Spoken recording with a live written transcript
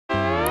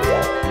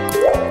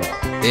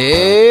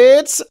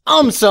It's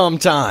AumSum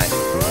time!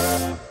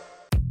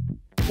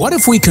 What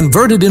if we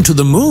converted into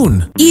the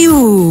moon?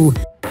 Ew!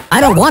 I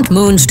don't want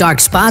moon's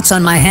dark spots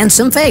on my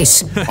handsome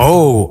face.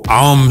 Oh,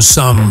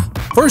 AumSum.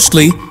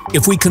 Firstly,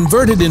 if we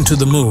converted into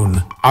the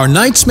moon, our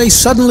nights may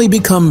suddenly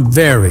become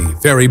very,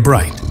 very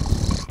bright.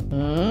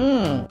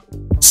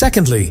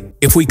 Secondly,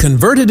 if we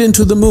converted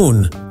into the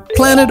moon,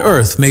 planet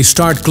Earth may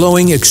start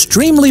glowing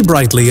extremely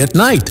brightly at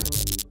night.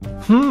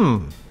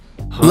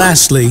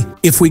 Lastly,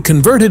 if we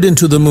converted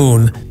into the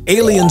moon,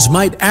 aliens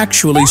might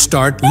actually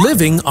start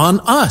living on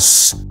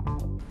us.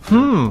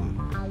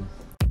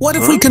 What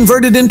if we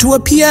converted into a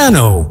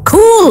piano?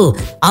 Cool!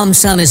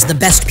 AumSum is the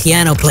best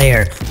piano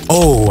player.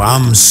 Oh,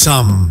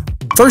 AumSum.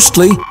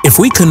 Firstly, if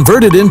we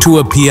converted into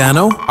a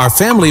piano, our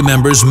family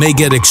members may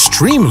get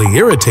extremely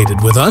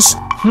irritated with us.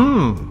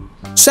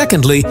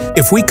 Secondly,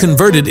 if we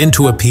converted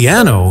into a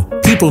piano,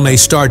 people may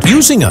start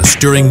using us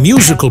during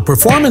musical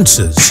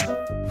performances.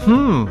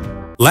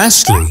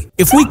 Lastly,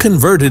 if we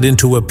converted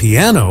into a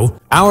piano,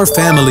 our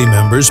family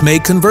members may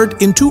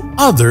convert into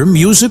other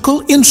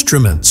musical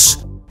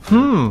instruments.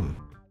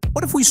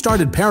 What if we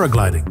started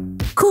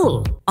paragliding?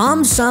 Cool!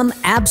 AumSum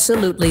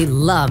absolutely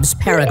loves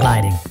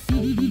paragliding.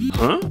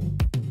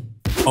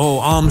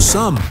 Oh,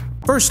 AumSum.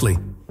 Firstly,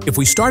 if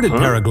we started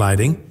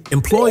paragliding,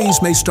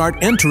 employees may start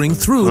entering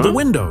through the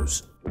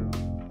windows.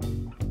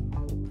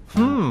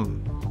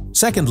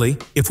 Secondly,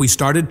 if we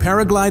started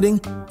paragliding,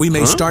 we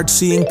may start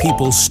seeing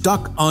people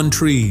stuck on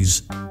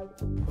trees.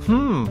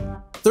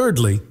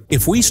 Thirdly,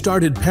 if we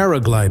started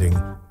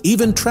paragliding,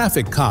 even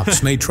traffic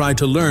cops may try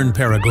to learn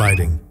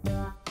paragliding.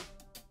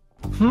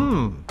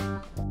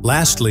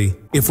 Lastly,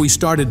 if we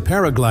started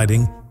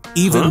paragliding,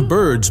 even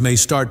birds may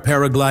start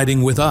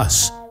paragliding with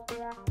us.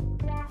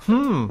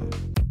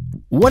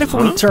 What if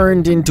we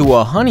turned into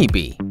a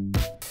honeybee?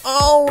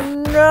 Oh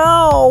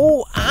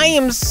no! I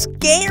am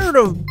scared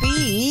of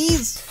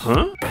bees!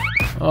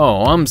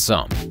 Oh,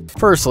 AumSum.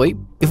 Firstly,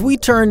 if we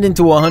turned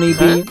into a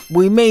honeybee,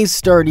 we may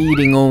start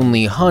eating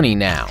only honey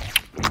now.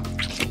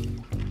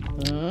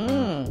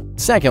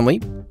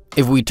 Secondly,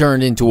 if we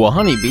turned into a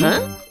honeybee,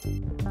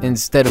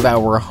 instead of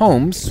our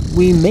homes,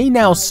 we may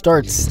now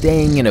start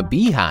staying in a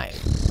beehive.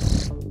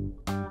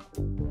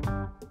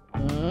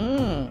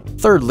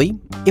 Thirdly,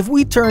 if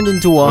we turned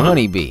into a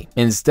honeybee,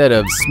 instead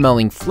of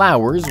smelling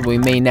flowers, we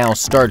may now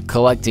start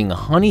collecting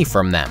honey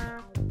from them.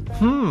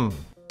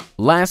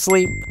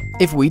 Lastly,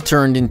 if we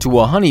turned into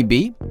a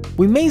honeybee,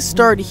 we may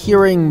start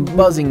hearing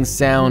buzzing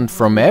sound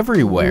from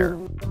everywhere.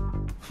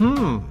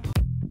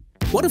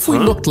 What if we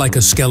looked like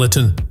a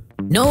skeleton?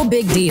 No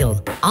big deal.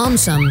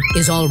 AumSum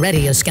is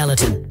already a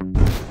skeleton.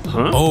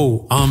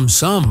 Oh,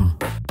 AumSum.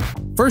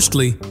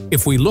 Firstly,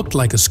 if we looked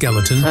like a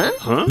skeleton,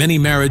 many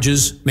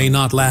marriages may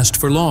not last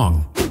for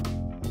long.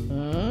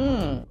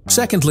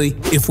 Secondly,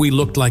 if we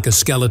looked like a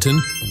skeleton,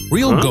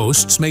 real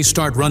ghosts may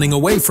start running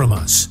away from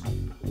us.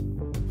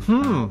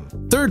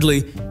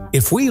 Thirdly,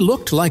 if we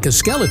looked like a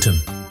skeleton,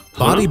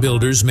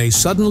 bodybuilders may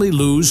suddenly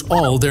lose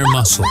all their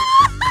muscle.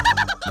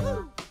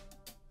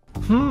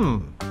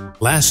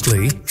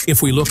 Lastly,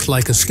 if we looked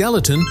like a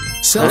skeleton,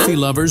 selfie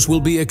lovers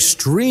will be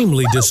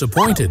extremely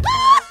disappointed.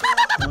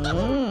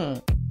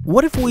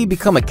 What if we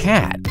become a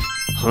cat?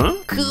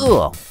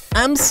 Cool!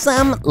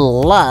 AumSum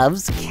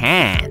loves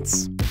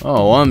cats!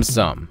 Oh,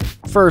 AumSum.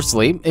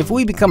 Firstly, if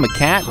we become a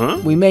cat,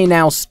 we may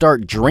now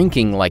start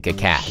drinking like a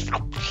cat.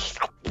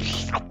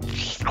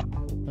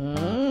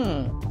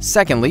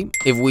 Secondly,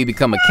 if we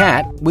become a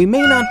cat, we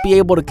may not be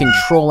able to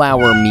control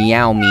our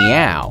meow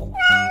meow.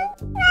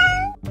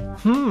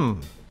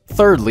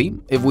 Thirdly,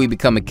 if we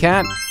become a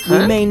cat,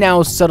 we may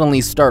now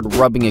suddenly start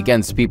rubbing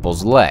against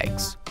people's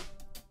legs.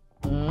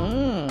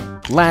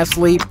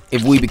 Lastly,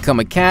 if we become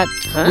a cat,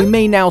 we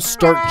may now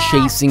start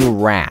chasing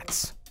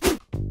rats.